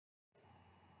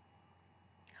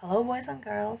Hello, boys and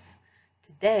girls.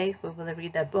 Today we will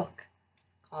read a book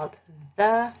called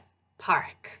The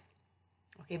Park.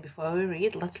 Okay, before we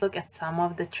read, let's look at some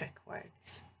of the trick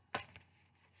words.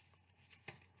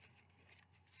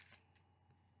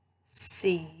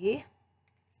 See,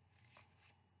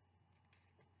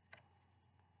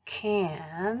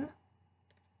 can,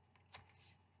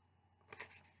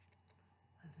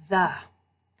 the.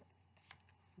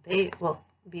 They will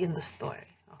be in the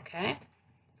story, okay?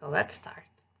 So let's start.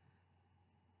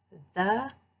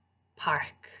 The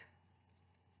park.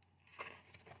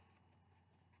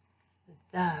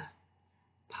 The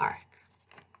park.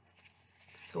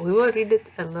 So we will read it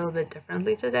a little bit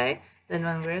differently today than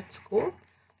when we're at school,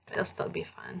 but it'll still be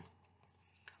fun.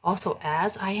 Also,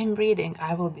 as I am reading,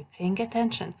 I will be paying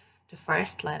attention to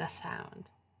first letter sound.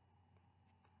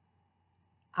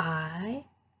 I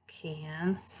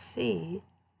can see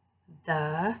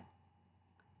the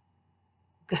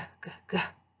g.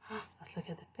 Let's look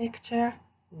at the picture.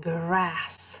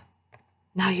 Grass.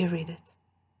 Now you read it.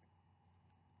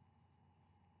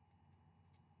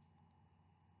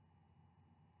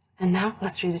 And now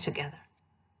let's read it together.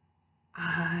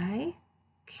 I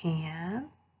can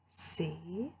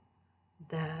see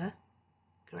the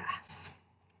grass.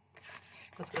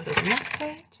 Let's go to the next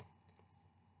page.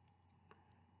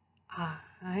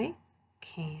 I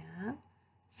can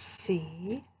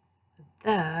see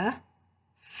the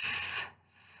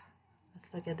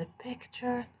let's look at the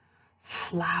picture.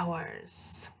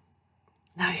 Flowers.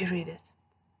 Now you read it.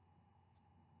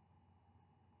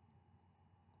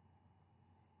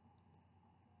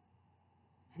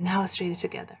 And now let's read it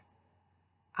together.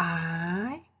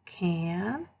 I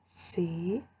can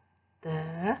see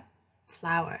the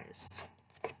flowers.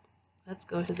 Let's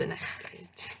go to the next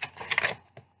page.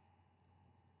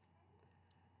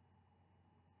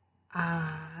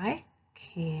 I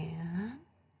can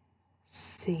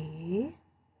see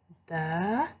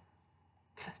the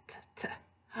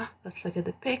let's look at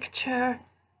the picture.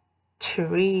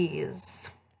 Trees.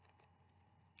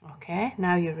 Okay,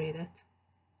 now you read it.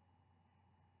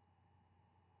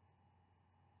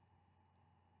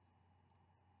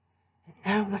 And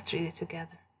now let's read it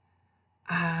together.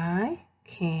 I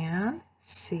can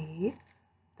see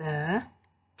the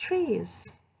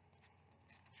trees.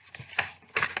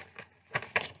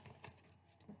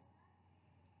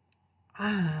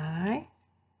 I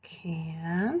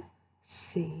can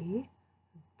see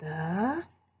the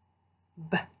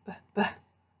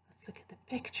let's look at the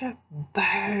picture.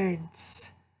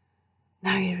 Birds.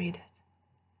 Now you read it.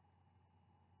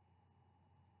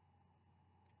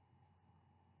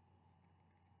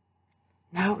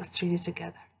 Now let's read it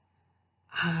together.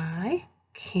 I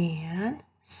can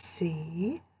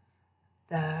see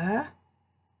the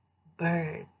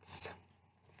birds.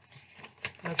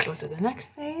 Let's go to the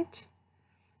next page.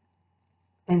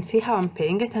 And see how I'm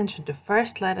paying attention to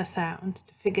first letter sound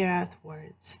to figure out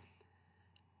words.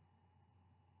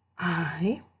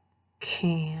 I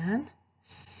can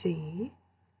see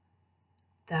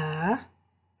the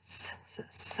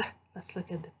let's look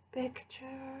at the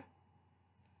picture.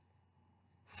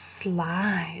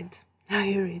 Slide. Now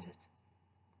you read it.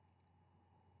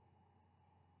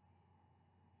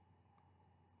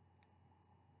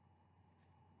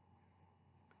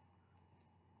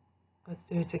 Let's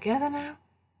do it together now.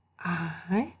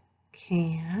 I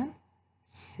can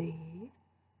see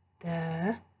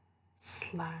the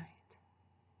slide.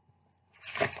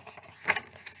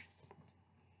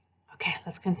 Okay,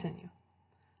 let's continue.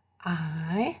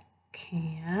 I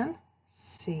can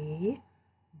see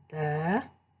the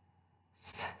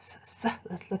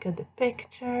let's look at the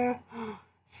picture.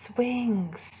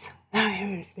 Swings. Now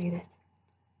you read it.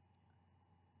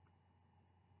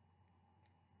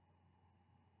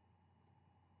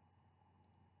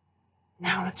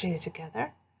 Now let's read it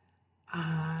together.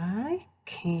 I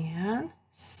can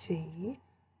see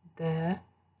the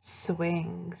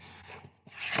swings.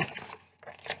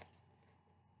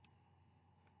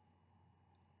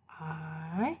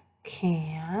 I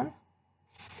can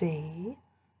see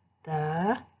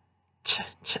the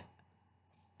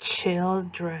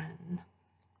children.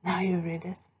 Now you read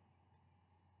it.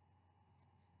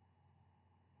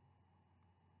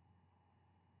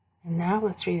 And now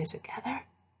let's read it together.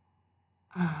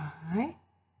 I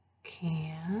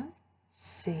can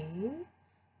see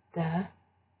the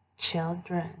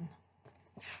children.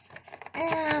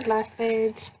 And last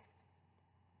page.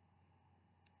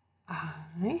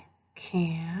 I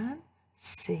can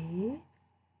see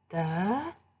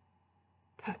the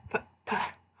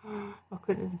what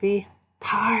could it be?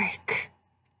 Park.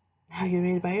 Now you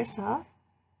read it by yourself.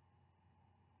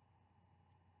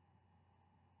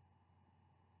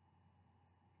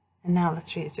 And now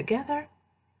let's read it together.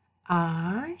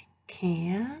 I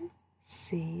can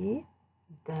see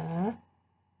the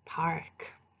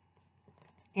park.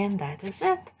 And that is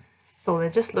it. So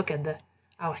let's just look at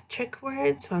our trick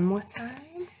words one more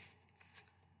time.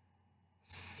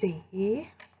 See,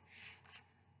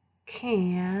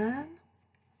 can,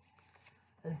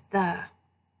 the.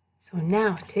 So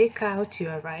now take out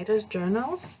your writer's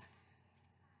journals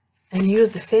and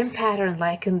use the same pattern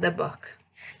like in the book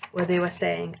where they were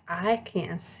saying, I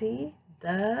can see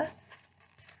the,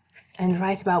 and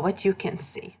write about what you can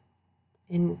see.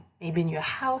 Maybe in your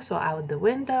house or out the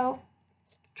window.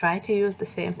 Try to use the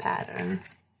same pattern.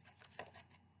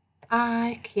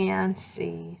 I can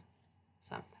see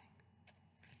something.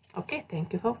 Okay,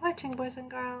 thank you for watching, boys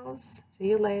and girls. See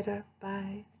you later.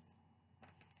 Bye.